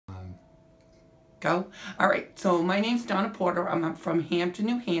Go. All right. So my name's Donna Porter. I'm from Hampton,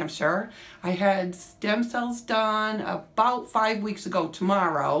 New Hampshire. I had stem cells done about 5 weeks ago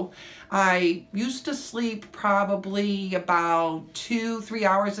tomorrow. I used to sleep probably about 2-3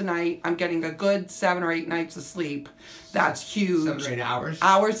 hours a night. I'm getting a good 7 or 8 nights of sleep. That's huge. 7 or 8 hours?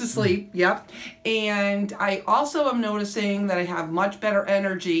 Hours of sleep, yep. And I also am noticing that I have much better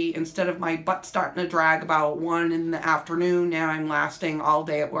energy. Instead of my butt starting to drag about 1 in the afternoon, now I'm lasting all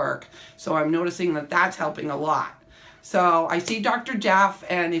day at work. So I'm noticing that that's helping a lot. So I see Dr. Jeff,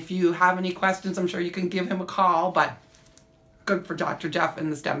 and if you have any questions, I'm sure you can give him a call, but good for Dr. Jeff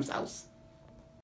and the stem cells.